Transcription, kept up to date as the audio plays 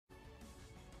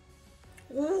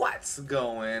What's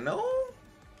going on?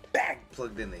 Back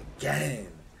plugged in again.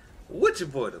 With your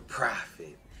boy the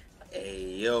Prophet.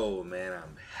 Hey yo, man,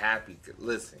 I'm happy to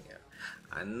listen.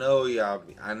 I know y'all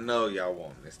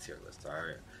want this tier list,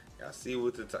 alright? Y'all see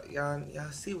what the title.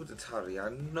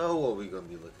 Y'all know what we're gonna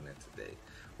be looking at today.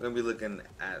 We're gonna be looking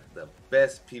at the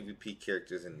best PvP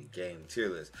characters in the game tier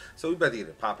list. So we better get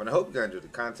it popping. I hope you're gonna do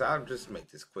the content. I'll just make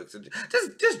this quick. So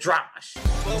just drop my shit.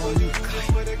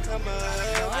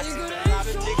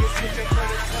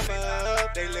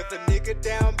 They left a nigga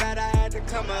down bad, I had to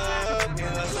come up.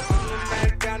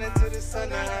 Back down into the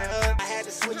sun. I had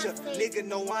to switch up. Nigga,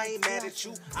 no, I ain't mad at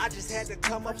you. I just had to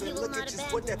come up and look at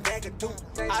just what that bag do.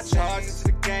 I charged into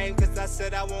the game cause I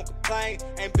said I won't complain.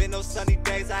 Ain't been no sunny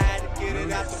days, I had to get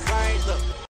it out the rain. Look.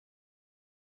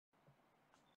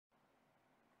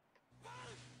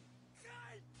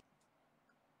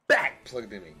 Back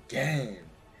plugged in again.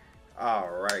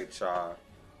 Alright, y'all.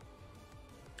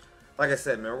 Like I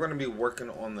said, man, we're going to be working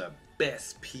on the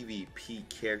best PvP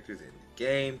characters in the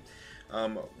game.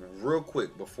 Real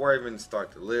quick, before I even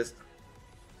start the list,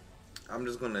 I'm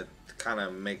just going to kind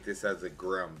of make this as a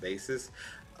ground basis.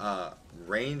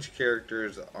 Range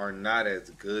characters are not as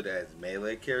good as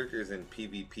melee characters in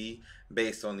PvP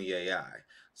based on the AI.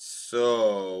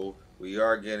 So we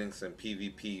are getting some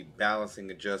PvP balancing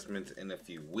adjustments in a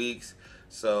few weeks.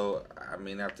 So, I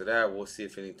mean, after that, we'll see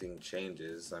if anything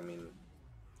changes. I mean,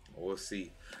 we'll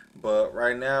see. But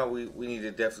right now, we need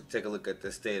to definitely take a look at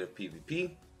the state of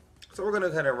PvP. So we're going to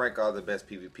go ahead and rank all the best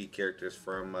PvP characters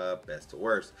from best to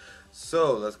worst.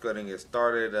 So let's go ahead and get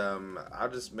started. I'll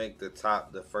just make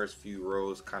the first few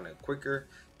rows kind of quicker.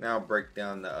 Now I'll break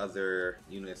down the other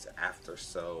units after,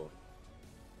 so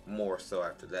more so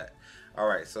after that.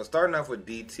 Alright, so starting off with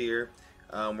D tier,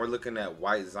 we're looking at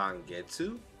White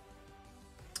Zangetsu.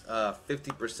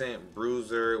 50%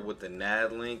 bruiser with the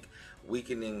NAD link,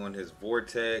 weakening on his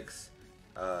vortex,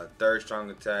 third strong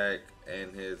attack,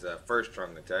 and his first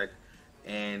strong attack.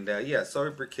 And yeah,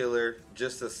 sorry per killer,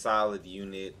 just a solid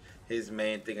unit. His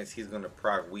main thing is he's going to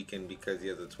proc weaken because he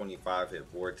has a 25 hit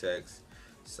vortex.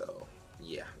 So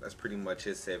yeah, that's pretty much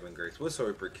his saving grace with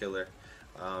sorry per killer.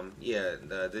 Yeah,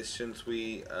 this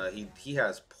Shinsui, he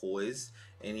has poise,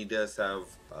 and he does have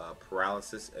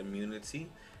paralysis immunity.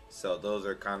 So those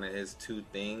are kind of his two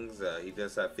things. He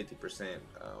does have 50%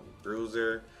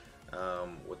 bruiser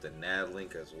with the NAD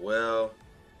link as well.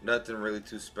 Nothing really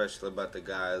too special about the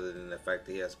guy other than the fact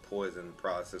that he has poison and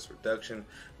paralysis reduction.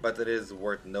 But that is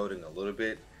worth noting a little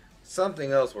bit.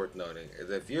 Something else worth noting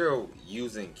is if you're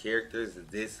using characters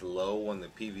this low on the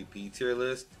PvP tier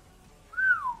list,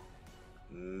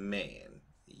 man,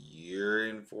 you're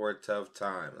in for a tough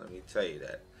time. Let me tell you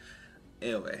that.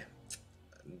 Anyway.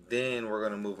 Then we're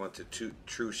going to move on to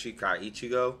True Shikai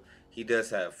Ichigo. He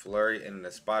does have Flurry and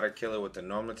the Spotter Killer with the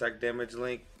normal attack damage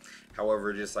link.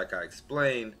 However, just like I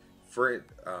explained, for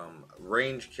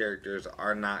range characters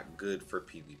are not good for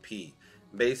PvP.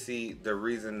 Basically, the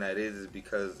reason that is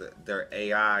because their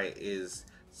AI is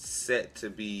set to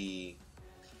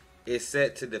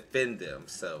defend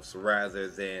themselves rather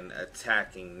than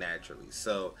attacking naturally.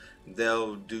 So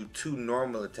they'll do 2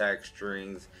 normal attack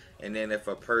strings, and then if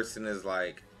a person is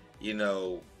like, you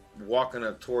know, walking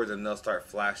up towards them, they'll start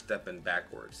flash stepping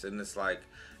backwards. And it's like,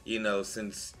 you know,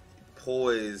 since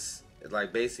poise,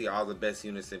 like basically all the best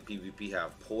units in PvP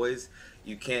have poise,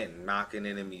 you can't knock an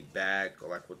enemy back or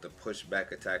like with the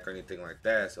pushback attack or anything like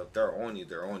that. So if they're on you,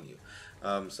 they're on you.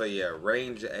 So yeah,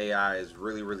 range AI is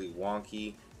really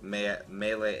wonky.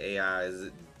 Melee AI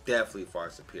is definitely far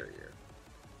superior.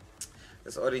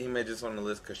 This Orihime just on the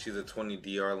list because she's a 20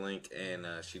 DR link, and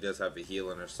she does have a heal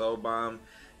in her soul bomb.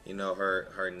 You know,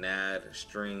 her NAD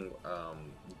string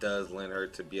does lend her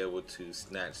to be able to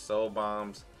snatch soul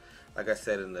bombs. Like I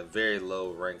said, in the very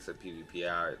low ranks of PvP,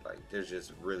 like there's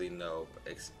just really no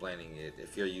explaining it.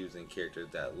 If you're using characters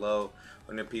that low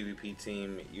on the PvP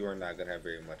team, you are not gonna have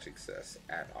very much success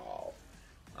at all.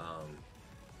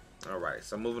 Alright,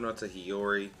 so moving on to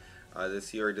Hiyori.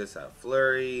 This Hiyori does have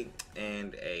Flurry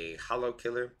and a Hollow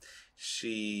Killer.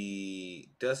 She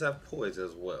does have Poise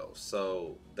as well,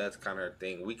 so that's kind of her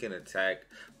thing. We can attack,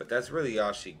 but that's really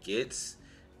all she gets.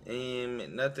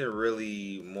 And nothing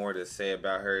really more to say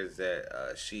about her is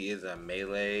that she is a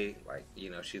melee, like, you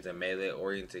know, she's a melee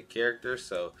oriented character,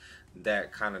 so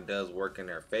that kind of does work in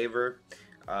her favor.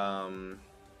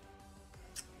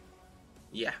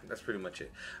 Yeah, that's pretty much it.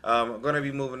 I'm gonna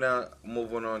be moving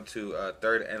on to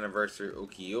 3rd anniversary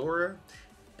Ukiura.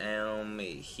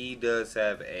 He does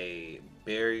have a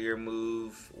barrier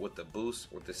move with the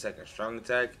boost with the 2nd strong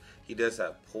attack. He does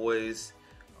have poise.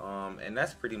 And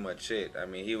that's pretty much it. I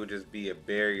mean, he would just be a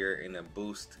barrier and a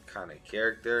boost kind of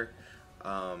character.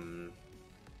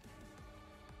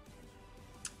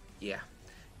 Yeah,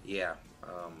 yeah.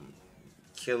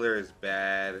 Killer is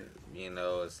bad. You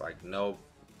know, it's like nope.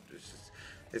 It's just,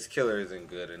 his killer isn't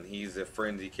good, and he's a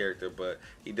frenzy character, but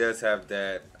he does have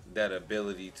that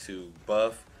ability to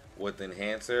buff with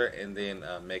enhancer and then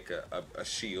make a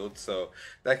shield, so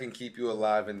that can keep you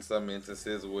alive in some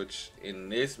instances, which in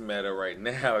this meta right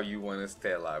now you want to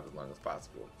stay alive as long as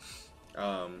possible.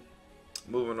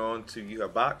 Moving on to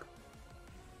Yuhabak.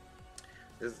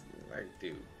 This like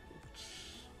dude,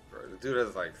 bro, the dude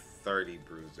has like 30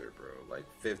 bruiser, bro, like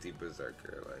 50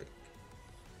 berserker, like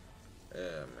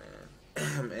yeah, man.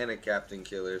 And a captain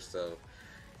killer, so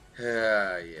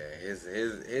yeah, his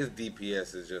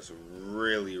DPS is just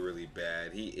really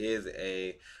bad. He is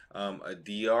a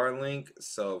DR link,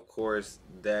 so of course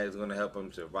that is going to help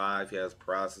him survive. He has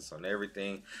paralysis on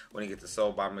everything. When he gets the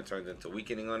soul bomb, it turns into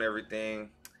weakening on everything.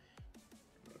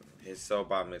 His soul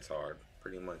bomb is hard.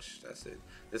 Pretty much that's it.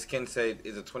 This Kensei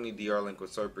is a 20 DR link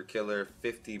with sword per killer,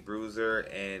 50 bruiser,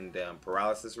 and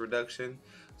paralysis reduction.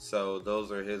 So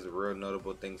those are his real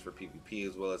notable things for PvP,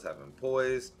 as well as having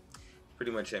poise.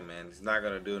 Pretty much it, man. He's not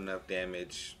gonna do enough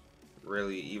damage,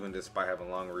 really, even despite having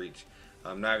long reach.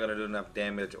 Not gonna do enough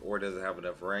damage, or doesn't have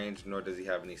enough range, nor does he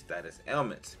have any status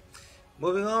ailments.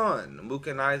 Moving on,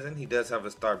 Muken Aizen, he does have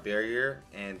a star barrier,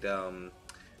 and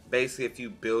basically if you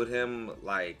build him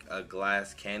like a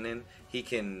glass cannon, he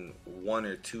can one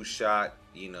or two shot,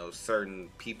 you know, certain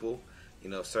people, you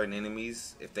know, certain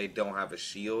enemies if they don't have a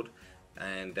shield,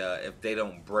 and if they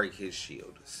don't break his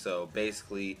shield. So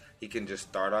basically he can just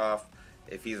start off,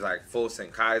 if he's like full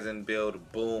Senkaizen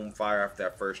build, boom, fire off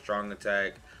that first strong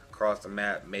attack, cross the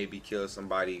map, maybe kill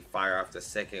somebody, fire off the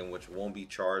second, which won't be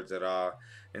charged at all,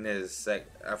 and then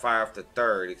fire off the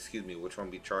third, excuse me, which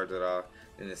won't be charged at all,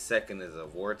 and the second is a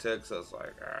vortex. So it's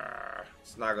like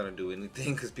it's not gonna do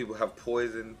anything because people have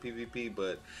poison in PvP,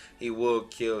 but he will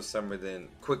kill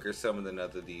quicker some than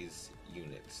other these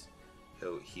units.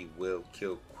 He will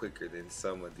kill quicker than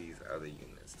some of these other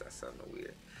units. That sounded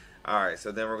weird. Alright,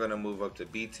 so then we're going to move up to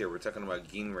B tier. We're talking about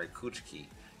Ginrei Kuchiki.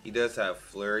 He does have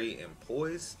Flurry and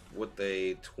Poise with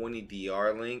a 20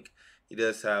 DR link. He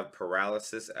does have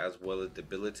Paralysis as well as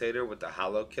Debilitator with the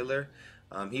Hollow Killer.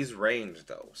 He's ranged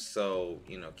though, so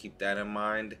you know, keep that in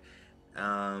mind.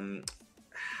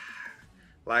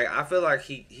 Like I feel like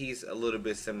he's a little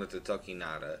bit similar to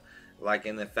Tokinata, like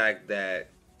in the fact that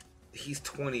he's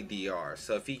 20 DR,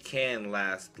 so if he can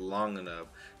last long enough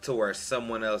to where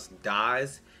someone else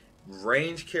dies,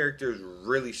 range characters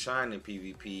really shine in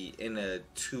PvP in a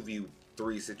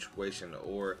 2v3 situation,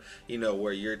 or you know,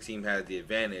 where your team has the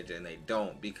advantage and they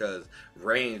don't, because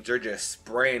range, they're just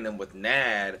spraying them with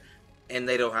NAD and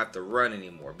they don't have to run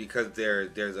anymore because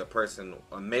there's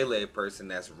a melee person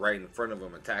that's right in front of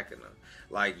them attacking them.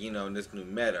 Like, you know, in this new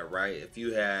meta, right, if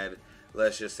you had,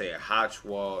 let's just say, a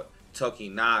Hotchwald,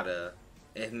 Tokinata,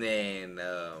 and then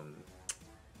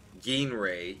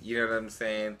Ginrei, you know what I'm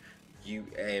saying?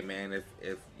 Hey man,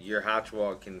 if your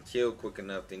Hotchwald can kill quick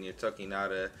enough, then your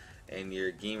Tokinata and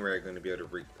your Ginrei are going to be able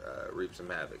to reap some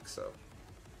havoc. So,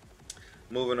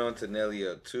 moving on to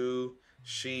Nelia 2,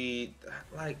 she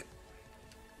like,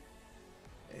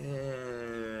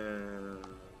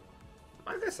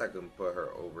 I guess I can put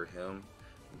her over him,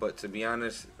 but to be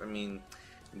honest, I mean,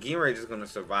 Ginrei is going to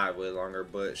survive way longer,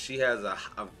 but she has a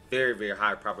very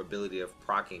high probability of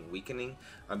proccing weakening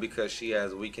because she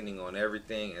has weakening on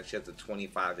everything, and she has a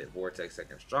 25 hit vortex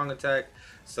second strong attack.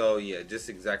 So yeah, just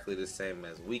exactly the same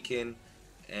as Weaken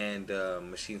and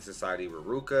Machine Society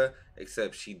Ruruka,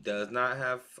 except she does not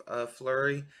have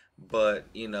Flurry. But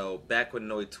you know, back when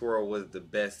Noitora was the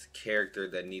best character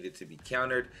that needed to be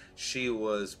countered, she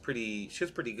was pretty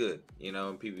good, you know,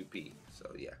 in PvP.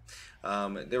 So yeah,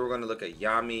 then we're going to look at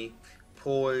Yami,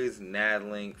 Poise,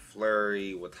 Nadlink,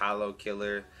 Flurry with Hollow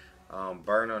Killer,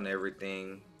 burn on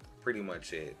everything, pretty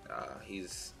much it.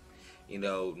 He's, you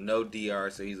know, no DR,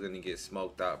 so he's going to get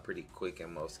smoked out pretty quick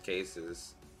in most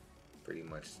cases, pretty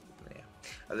much.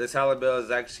 Yeah. This Halibel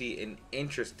is actually an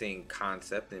interesting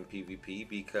concept in PvP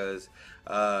because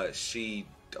she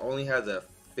only has a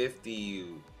 50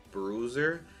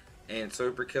 bruiser and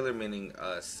sword per killer, meaning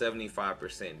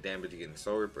 75% damage against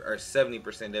sword, or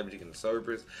 70% damage against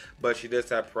sword, but she does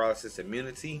have paralysis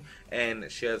immunity,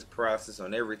 and she has paralysis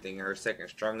on everything. Her second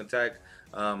strong attack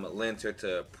lends her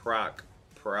to proc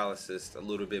paralysis a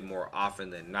little bit more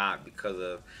often than not because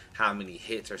of how many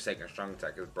hits her second strong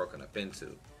attack is broken up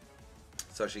into.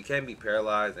 So she can be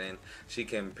paralyzed, and she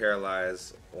can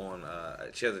paralyze on.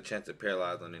 She has a chance to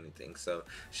paralyze on anything. So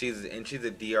she's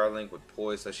a DR link with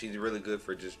poise, so she's really good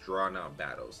for just drawing out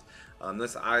battles.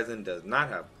 This Aizen does not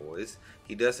have poise.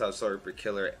 He does have Soul Reaper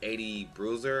Killer 80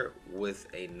 Bruiser with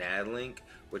a NAD link,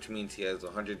 which means he has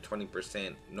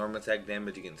 120% normal attack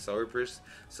damage against Soul Reapers.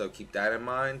 So keep that in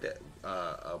mind.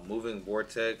 A moving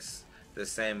vortex, the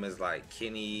same as like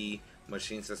Kenny,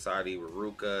 Machine Society,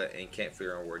 Ruruka, and Can't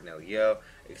Figure Out Word Nelliel,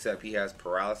 except he has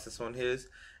paralysis on his.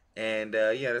 And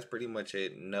yeah, that's pretty much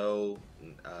it. No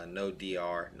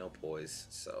DR, no poise.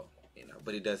 So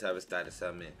but he does have a status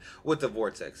element with the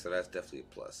vortex, so that's definitely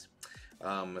a plus.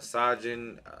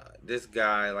 Masajin, this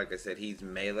guy, like I said, he's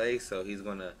melee, so he's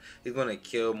gonna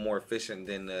kill more efficient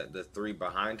than the three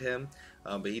behind him.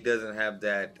 But he doesn't have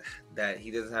that he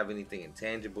doesn't have anything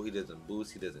intangible. He doesn't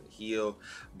boost, he doesn't heal.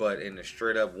 But in a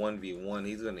straight up 1v1,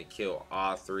 he's gonna kill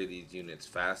all three of these units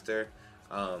faster.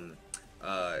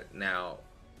 Now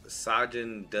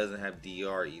Sajin doesn't have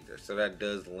DR either, so that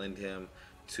does lend him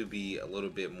to be a little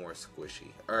bit more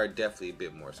squishy, or definitely a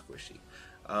bit more squishy.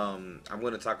 I'm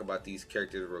going to talk about these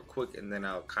characters real quick, and then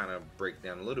I'll kind of break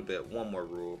down a little bit one more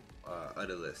rule of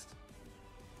the list.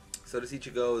 So this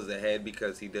Ichigo is ahead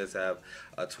because he does have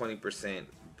a 20%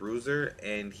 bruiser,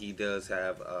 and he does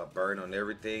have a burn on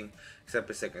everything except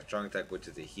his second strong attack, which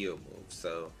is a heal move.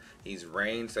 So he's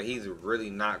ranged, so he's really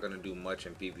not going to do much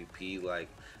in PvP. Like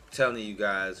I'm telling you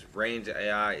guys, range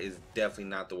AI is definitely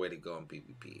not the way to go in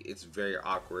PvP. It's very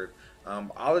awkward.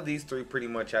 All of these three pretty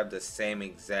much have the same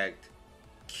exact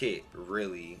kit,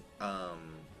 really.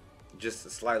 Just a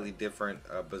slightly different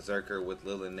Berserker with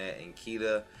Lilith and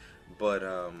Kita. But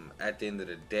at the end of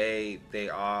the day, they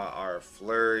all are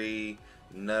flurry.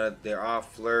 They're all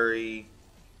flurry.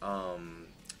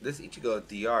 This Ichigo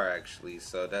DR actually,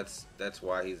 so that's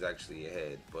why he's actually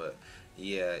ahead. But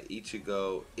yeah,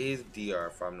 Ichigo is DR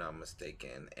if I'm not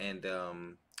mistaken, and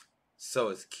so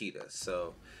is Kita.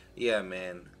 So yeah,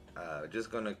 man.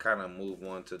 Just gonna kind of move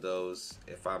on to those.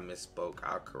 If I misspoke,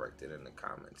 I'll correct it in the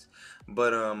comments.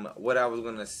 But what I was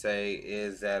gonna say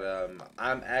is that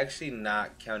I'm actually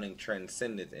not counting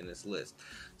Transcendence in this list.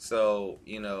 So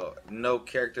no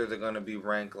characters are gonna be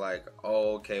ranked like,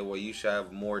 oh, okay, well you should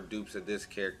have more dupes of this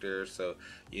character, so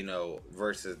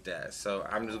versus that. So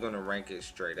I'm just gonna rank it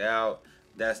straight out.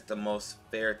 That's the most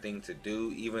fair thing to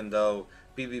do, even though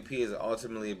PvP is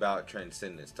ultimately about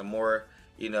transcendence. The more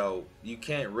you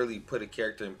can't really put a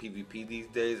character in PvP these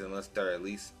days unless they're at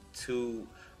least 2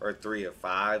 or 3 of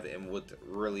 5 and with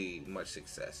really much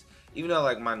success. Even though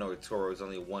like my Noritoro is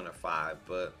only 1 of 5,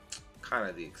 but kind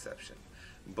of the exception.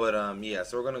 But yeah,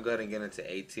 so we're gonna go ahead and get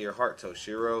into A tier. Heart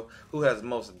Toshiro, who has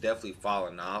most definitely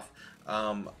fallen off.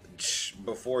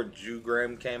 Before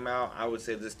Jugram came out, I would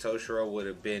say this Toshiro would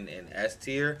have been in S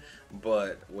tier,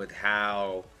 but with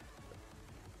how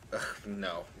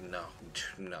no.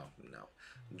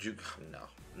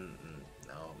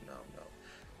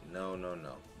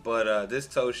 But this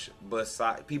Tosh,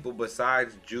 people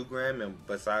besides Jugram and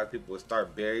besides people with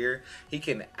Start Barrier, he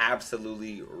can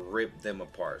absolutely rip them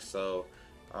apart. So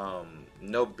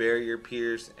no Barrier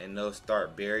Pierce and no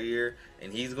Start Barrier,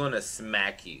 and he's gonna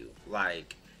smack you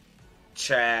like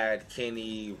Chad,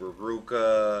 Kenny,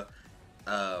 Ruruka,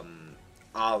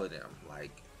 all of them.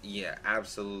 Like, yeah,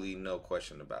 absolutely no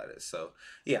question about it. So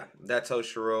yeah, that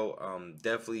Toshiro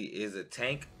definitely is a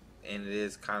tank, and it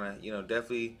is kind of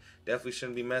definitely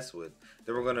shouldn't be messed with.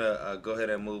 Then we're gonna go ahead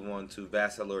and move on to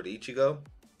Vassal Lord Ichigo.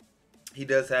 He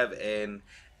does have an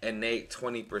innate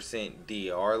 20%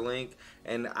 DR link,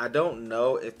 and I don't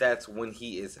know if that's when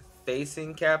he is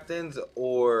facing captains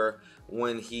or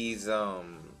when he's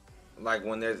like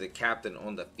when there's a captain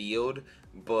on the field,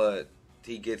 but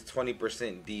he gets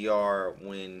 20% DR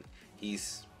when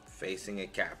he's facing a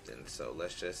captain. So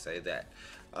let's just say that.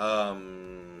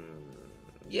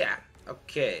 Yeah.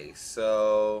 Okay.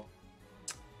 So.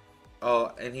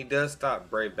 Oh, and he does stop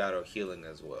Brave Battle healing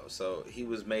as well. So he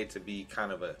was made to be a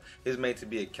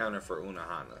counter for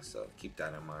Unohana. So keep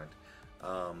that in mind.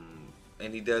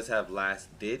 And he does have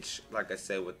Last Ditch, like I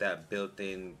said, with that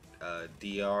built-in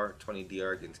DR, 20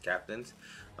 DR against captains.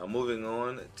 Moving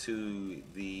on to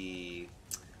the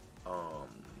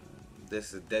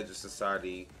this is Desert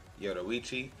Society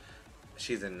Yoruichi.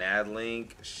 She's a NAD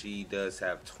link. She does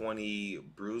have 20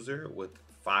 bruiser with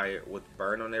fire, with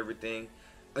burn on everything.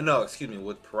 No, excuse me,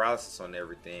 with paralysis on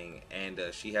everything, and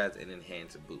she has an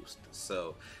enhanced boost.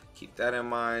 So keep that in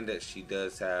mind, that she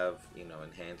does have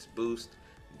enhanced boost.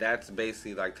 That's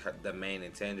basically like the main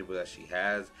intangible that she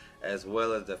has, as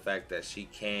well as the fact that she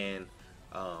can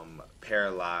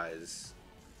paralyze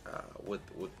with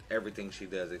everything she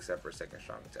does except for second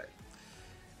strong attack.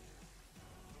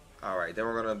 All right, then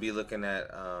we're gonna be looking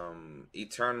at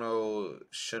Eternal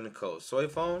Shunko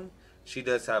Soifone. She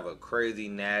does have a crazy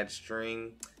Nad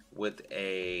string with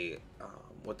a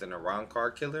with an Iran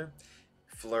card killer,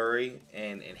 flurry,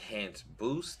 and enhanced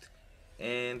boost.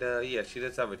 And yeah, she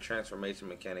does have a transformation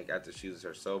mechanic after she uses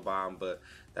her soul bomb, but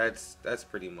that's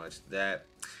pretty much that.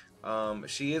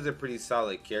 She is a pretty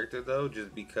solid character though,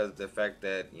 just because the fact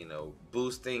that, you know,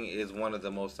 boosting is one of the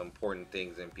most important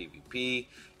things in PvP.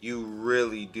 You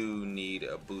really do need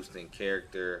a boosting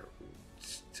character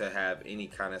to have any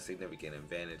kind of significant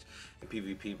advantage in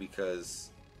PvP, because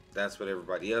that's what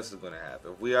everybody else is going to have.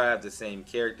 If we all have the same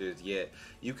characters, yet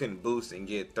you can boost and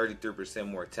get 33%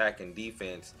 more attack and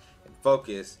defense and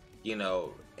focus, you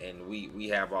know, and we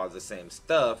have all the same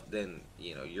stuff, then,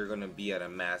 you know, you're going to be at a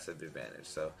massive advantage.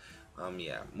 So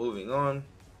yeah, moving on.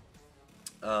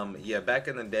 Yeah, back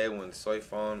in the day when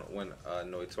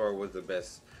Noitora was the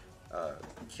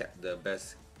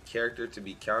best character to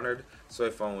be countered,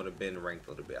 Soifone would have been ranked a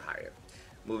little bit higher.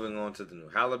 Moving on to the new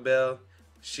Halibel.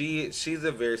 She's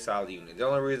a very solid unit. The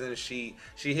only reason she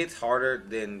hits harder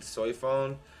than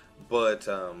Soifone, but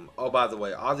oh, by the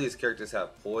way, all these characters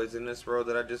have poise in this row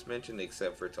that I just mentioned,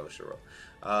 except for Toshiro.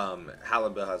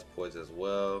 Halibel has poise as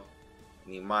well.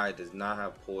 Nimai does not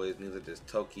have poise, neither does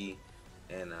Toki.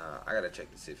 And I gotta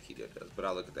check to see if Kido does, but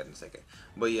I'll look at that in a second.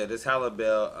 But yeah, this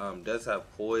Halibel does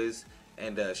have poise,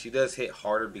 and she does hit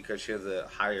harder because she has a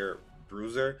higher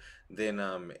bruiser than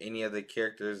any of the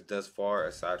characters thus far,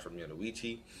 aside from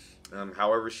Yoruichi.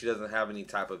 However, she doesn't have any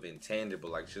type of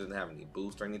intangible, like she doesn't have any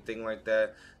boost or anything like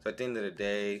that. So at the end of the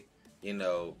day, you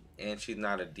know, and she's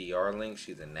not a DR link,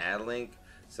 she's a NAD link.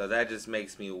 So that just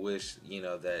makes me wish, you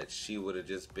know, that she would have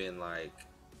just been like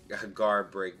a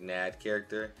guard break NAD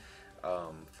character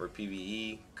for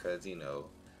PvE, because, you know,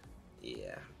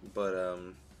 yeah. But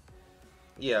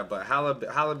yeah, but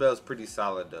Halibel's pretty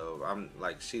solid though. I'm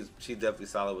like, she's definitely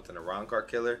solid with an Iran card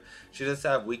killer. She does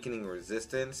have weakening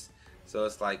resistance, so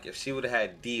it's like if she would have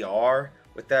had DR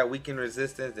with that weakened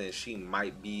resistance, then she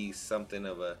might be something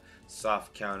of a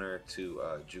soft counter to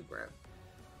Jugram.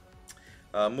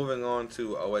 Moving on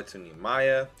to Oetu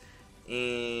Nimaya,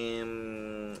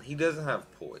 and he doesn't have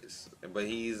poise, but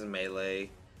he's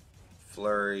melee,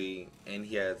 flurry, and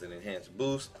he has an enhanced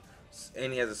boost,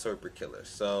 and he has a sword per killer.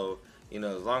 So, you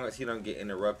know, as long as he don't get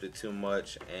interrupted too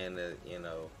much, and you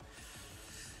know,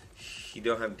 he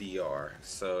don't have DR,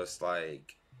 so it's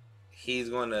like he's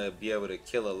gonna be able to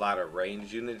kill a lot of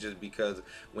ranged units, just because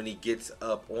when he gets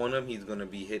up on him, he's gonna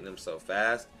be hitting them so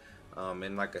fast.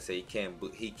 And like I said, he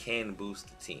can boost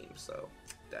the team, so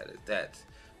that is that.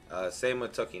 Same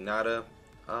with Tokinata.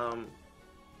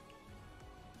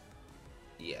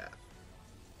 Yeah.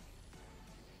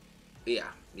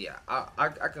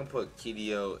 I can put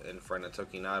Kidio in front of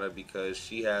Tokinata because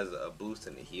she has a boost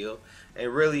and a heal,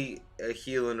 and really a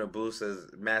heal and a boost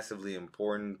is massively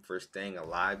important for staying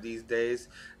alive these days.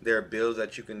 There are builds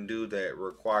that you can do that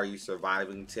require you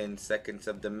surviving 10 seconds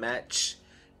of the match,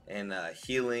 and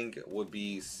healing would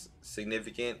be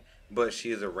significant, but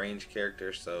she is a ranged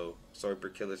character, so sword per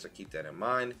killer, so keep that in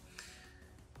mind.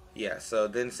 Yeah, so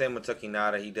then same with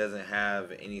Tokinata, he doesn't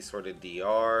have any sort of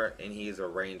DR, and he is a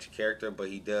ranged character, but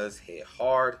he does hit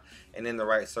hard, and in the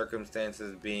right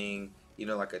circumstances, being, you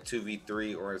know, like a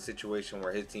 2v3 or a situation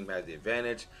where his team has the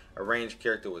advantage, a ranged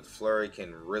character with flurry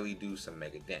can really do some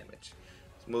mega damage.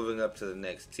 Moving up to the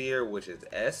next tier, which is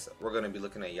S, we're going to be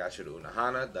looking at Yashiro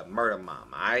Unohana, the Murder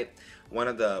Mom, alright? One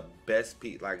of the best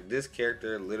like, this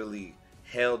character literally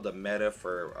held the meta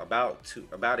for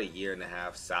about a year and a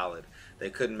half solid. They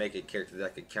couldn't make a character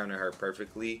that could counter her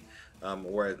perfectly,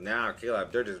 whereas now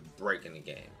Caleb, they're just breaking the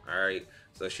game. Alright,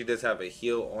 so she does have a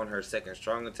heal on her second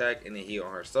strong attack and a heal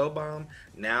on her soul bomb.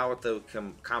 Now with the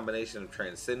combination of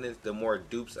Transcendence, the more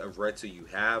dupes of Retsu you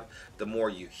have, the more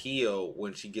you heal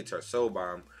when she gets her soul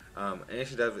bomb. And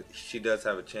she does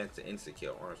have a chance to insta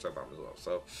kill on her soul bomb as well.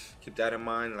 So keep that in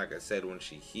mind. Like I said, when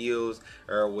she heals,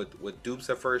 or with dupes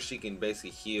at first, she can basically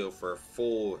heal for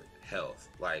full health.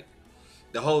 Like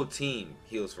the whole team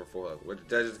heals for full health, which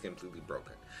that is completely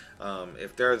broken.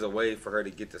 If there's a way for her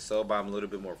to get the soul bomb a little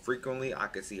bit more frequently, I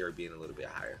could see her being a little bit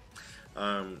higher.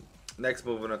 Next,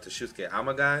 moving on to Shusuke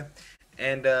Amagai.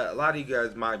 And a lot of you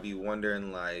guys might be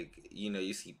wondering, like, you know,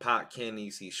 you see Potkin, you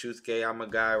see Shusuke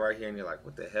Amagai right here, and you're like,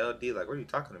 what the hell, D? Like, what are you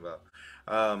talking about?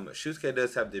 Shusuke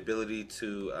does have the ability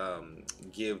to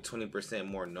give 20%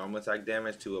 more normal attack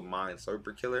damage to a Mind Sword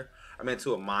Killer.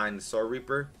 To a Mind Sword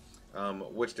Reaper.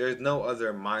 Which there's no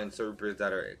other Mind Sword Reapers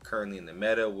that are currently in the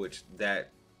meta, which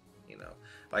that, you know,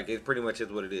 like, it pretty much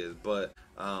is what it is. But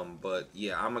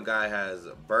yeah, Amagai has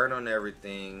burn on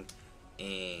everything,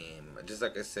 and just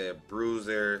like I said,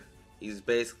 bruiser, he's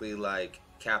basically like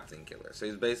Captain Killer. So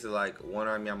he's basically like one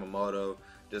arm Yamamoto,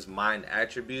 just mind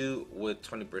attribute with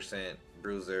 20%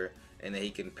 bruiser, and then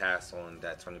he can pass on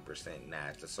that 20%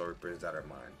 Natch, the Soul Reapers that are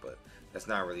mine, but that's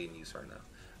not really in use right now.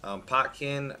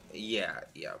 Potkin, yeah,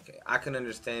 okay. I can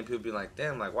understand people being like,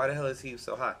 damn, like, why the hell is he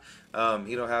so high?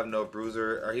 He don't have no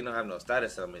bruiser, or he don't have no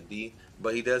status element D,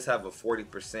 but he does have a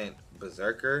 40%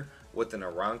 berserker with an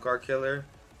Arankar killer.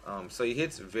 So he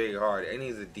hits very hard, and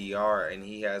he's a DR, and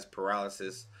he has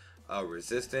paralysis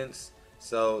resistance.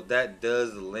 So that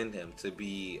does lend him to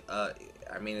be,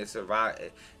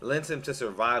 it lends him to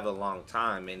survive a long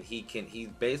time, and he's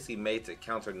basically made to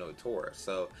counter Notora.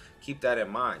 So keep that in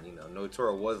mind. You know,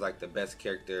 Notora was like the best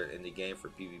character in the game for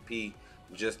PvP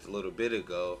just a little bit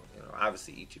ago. You know,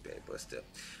 obviously Ichibei, but still.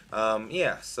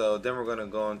 Yeah. So then we're gonna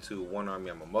go into one arm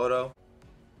Yamamoto,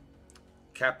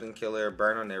 Captain Killer,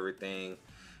 burn on everything.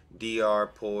 DR,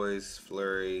 Poise,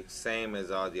 Flurry, same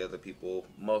as all the other people.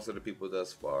 Most of the people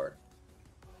thus far,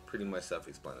 pretty much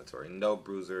self-explanatory. No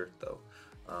bruiser though.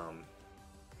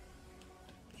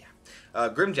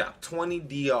 Grimjob, 20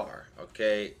 DR.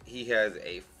 Okay, he has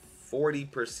a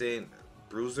 40%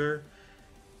 bruiser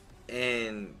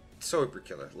and Soul Reaper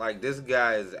killer. Like, this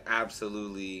guy is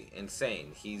absolutely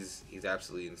insane. He's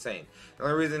absolutely insane. The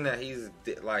only reason that he's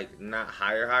like not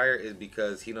higher is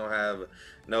because he don't have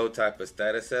no type of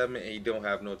status element, and he don't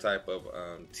have no type of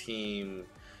team,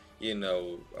 you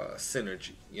know,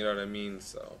 synergy. You know what I mean?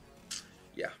 So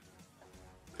yeah.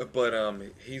 But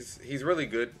he's really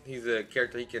good. He's a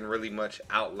character he can really much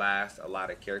outlast a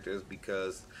lot of characters,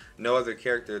 because no other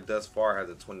character thus far has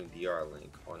a 20 DR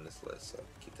link on this list. So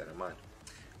keep that in mind.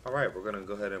 Alright, we're going to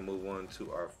go ahead and move on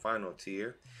to our final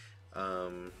tier.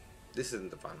 This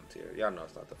isn't the final tier. Y'all know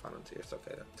it's not the final tier. It's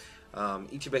okay though.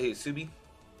 Ichibei Hitsubi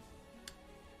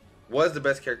was the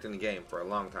best character in the game for a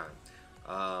long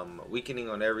time. Weakening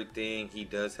on everything. He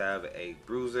does have a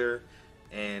bruiser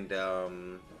and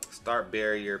start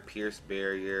barrier, pierce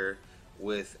barrier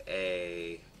with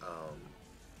a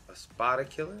Spada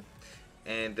killer.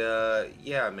 And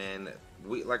yeah, man,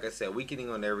 like I said, weakening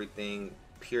on everything,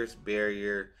 pierce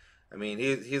barrier. I mean,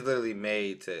 he's literally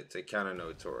made to counter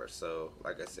Notora. So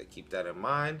like I said, keep that in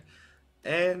mind.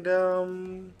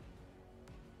 And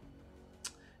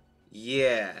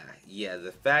yeah,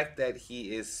 the fact that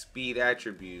he is speed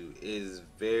attribute is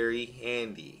very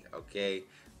handy. Okay,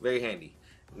 very handy.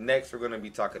 Next, we're going to be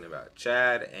talking about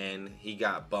Chad, and he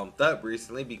got bumped up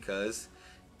recently because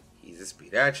he's a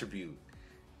speed attribute.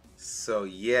 So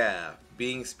yeah,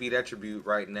 being speed attribute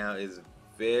right now is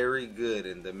very good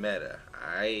in the meta.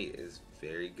 Alright, is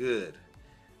very good.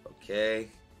 Okay,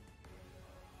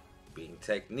 being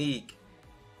technique,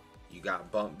 you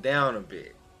got bumped down a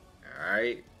bit.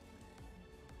 Alright,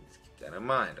 let's keep that in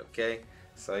mind. Okay,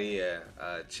 so yeah,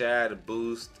 Chad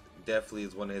boost definitely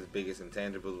is one of his biggest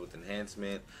intangibles with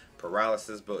enhancement.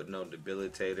 Paralysis but no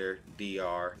debilitator.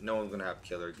 DR, no one's gonna have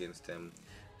killer against him.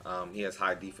 He has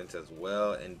high defense as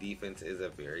well, and defense is a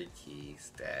very key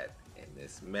stat in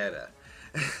this meta.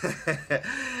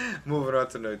 Moving on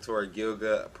to Notora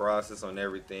Gilga, paralysis on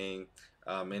everything,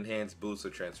 enhanced boost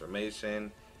of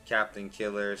transformation, Captain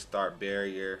Killer, start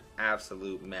barrier,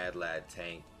 absolute mad lad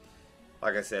tank.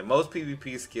 Like I said, most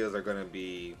PvP skills are gonna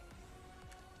be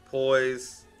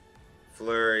Poise,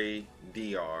 Flurry,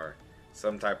 DR,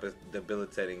 some type of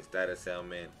debilitating status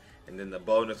element, and then the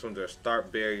bonus ones are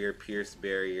start barrier, pierce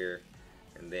barrier,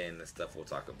 and then the stuff we'll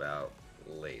talk about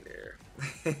later.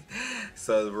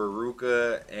 So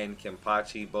Ruruka and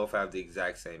Kenpachi both have the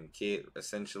exact same kit,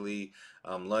 essentially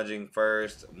lunging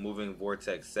first, moving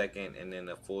vortex second, and then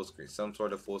a full screen, some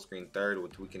sort of full screen third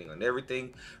with weakening on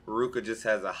everything. Ruruka just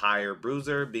has a higher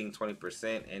bruiser being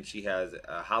 20%, and she has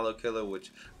a hollow killer,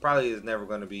 which probably is never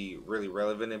going to be really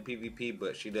relevant in PvP,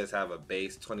 but she does have a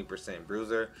base 20%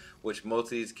 bruiser, which most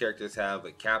of these characters have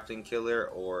a captain killer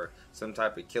or some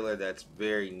type of killer that's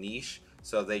very niche.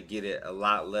 So they get it a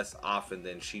lot less often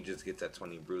than she just gets that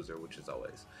 20 bruiser, which is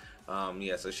always.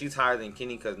 Yeah, so she's higher than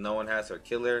Kenny because no one has her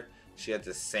killer. She has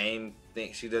the same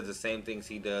thing. She does the same things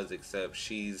he does, except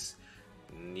she's,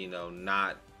 you know,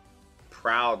 not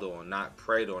prowled on, not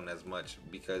preyed on as much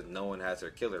because no one has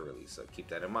her killer really. So keep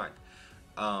that in mind.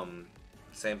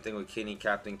 Same thing with Kenny,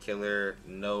 Captain Killer,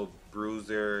 no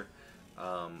bruiser.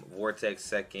 Vortex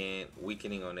second,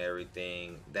 weakening on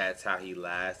everything. That's how he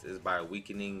lasts, is by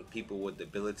weakening people with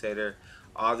debilitator.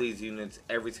 All these units,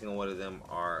 every single one of them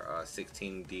are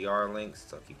 16 DR links,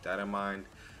 so keep that in mind.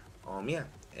 Yeah,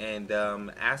 and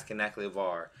Ask and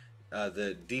Aklevar,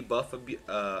 the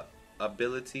debuff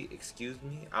ability, excuse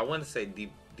me, I want to say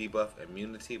debuff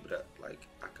immunity, but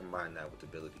I combine that with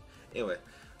ability. Anyway,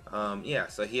 Yeah,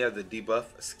 so he has the debuff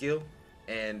skill,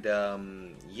 and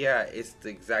yeah, it's the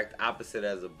exact opposite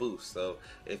as a boost. So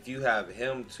if you have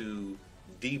him to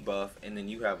debuff and then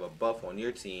you have a buff on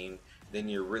your team, then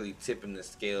you're really tipping the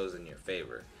scales in your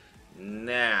favor.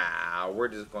 Now we're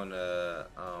just gonna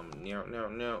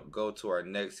go to our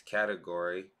next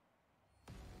category.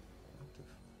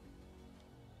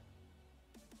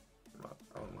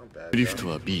 Oh, my bad. Drift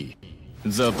は B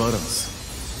The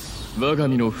Balance 我が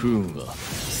身の不運は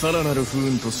さらなる不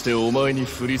運としてお前に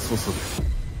降り注ぐ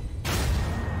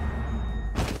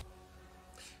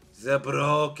The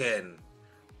Broken.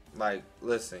 Like,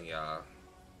 listen, y'all.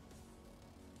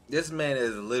 This man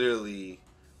is literally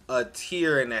a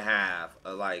tier and a half.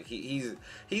 Like, he's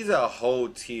a whole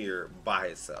tier by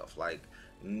himself. Like,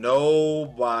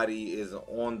 nobody is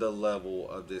on the level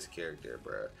of this character,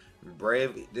 bruh.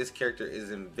 Brave, this character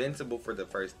is invincible for the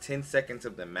first 10 seconds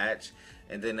of the match,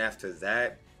 and then after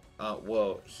that,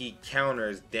 well, he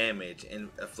counters damage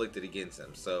inflicted against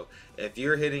him. So if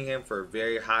you're hitting him for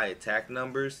very high attack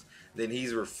numbers, then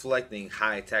he's reflecting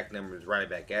high attack numbers right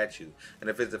back at you. And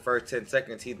if it's the first 10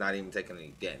 seconds, he's not even taking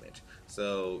any damage.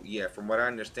 So yeah, from what I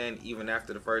understand, even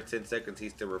after the first 10 seconds, he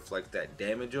still reflects that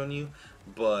damage on you.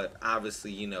 But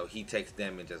obviously, you know, he takes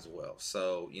damage as well.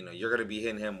 So, you know, you're going to be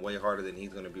hitting him way harder than he's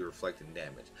going to be reflecting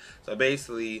damage. So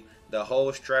basically, the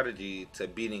whole strategy to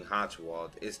beating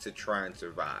Hotchwald is to try and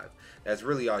survive. That's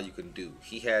really all you can do.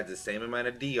 He has the same amount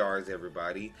of DR as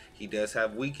everybody. He does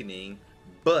have weakening,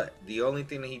 but the only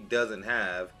thing that he doesn't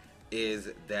have is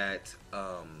that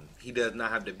he does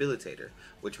not have debilitator,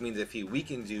 which means if he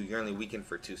weakens you, you're only weakened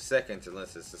for 2 seconds,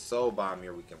 unless it's a soul bomb,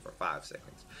 you're weakened for 5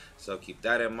 seconds. So keep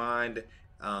that in mind.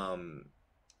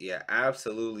 Yeah,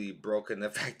 absolutely broken the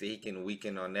fact that he can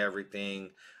weaken on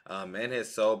everything. And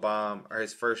his soul bomb, or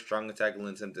his first strong attack,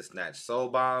 lets him to snatch soul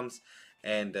bombs.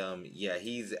 And yeah,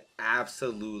 he's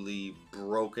absolutely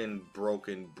broken.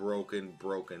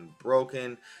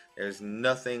 There's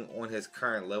nothing on his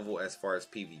current level as far as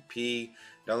PvP.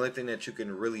 The only thing that you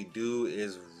can really do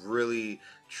is really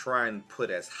try and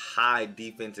put as high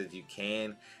defense as you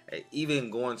can, even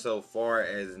going so far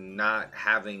as not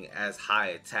having as high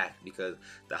attack, because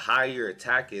the higher your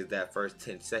attack is that first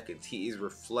 10 seconds, he is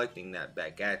reflecting that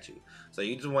back at you. So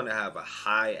you just want to have a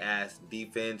high ass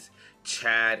defense.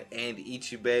 Chad and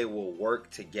Ichibei will work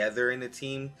together in the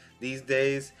team these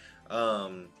days.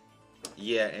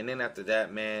 Yeah, and then after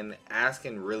that, man,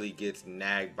 Askin really gets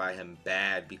nagged by him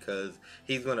bad, because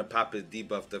he's going to pop his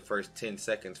debuff the first 10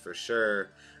 seconds for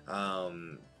sure.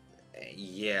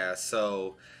 Yeah,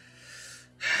 so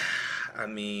I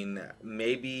mean,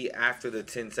 maybe after the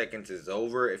 10 seconds is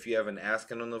over, if you have an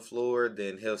Askin on the floor,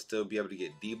 then he'll still be able to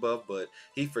get debuffed. But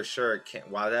he for sure can't,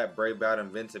 while that Brave Bout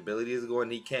invincibility is going,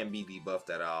 he can't be debuffed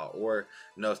at all, or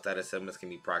no status summons can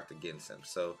be procced against him.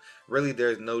 So really,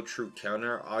 there's no true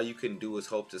counter. All you can do is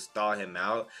hope to stall him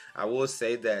out. I will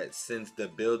say that since the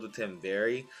builds with him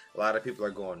vary, a lot of people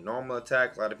are going normal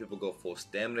attack, a lot of people go full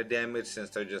stamina damage, since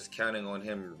they're just counting on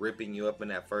him ripping you up in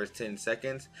that first 10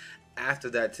 seconds. After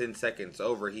that 10 seconds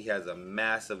over, he has a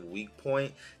massive weak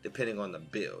point depending on the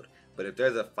build. But if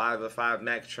there's a 5/5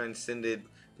 max transcended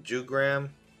Jugram,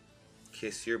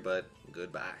 kiss your butt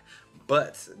goodbye.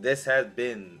 But this has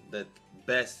been the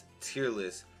best tier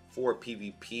list for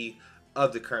PvP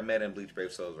of the current meta in Bleach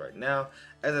Brave Souls right now.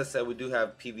 As I said, we do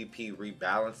have PvP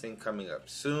rebalancing coming up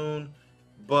soon,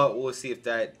 but we'll see if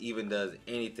that even does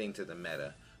anything to the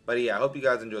meta. But yeah, I hope you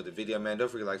guys enjoyed the video, man. Don't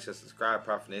forget to like, share, subscribe.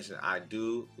 Prophet Nation, I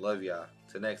do love y'all.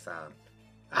 Till next time,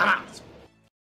 I'm out.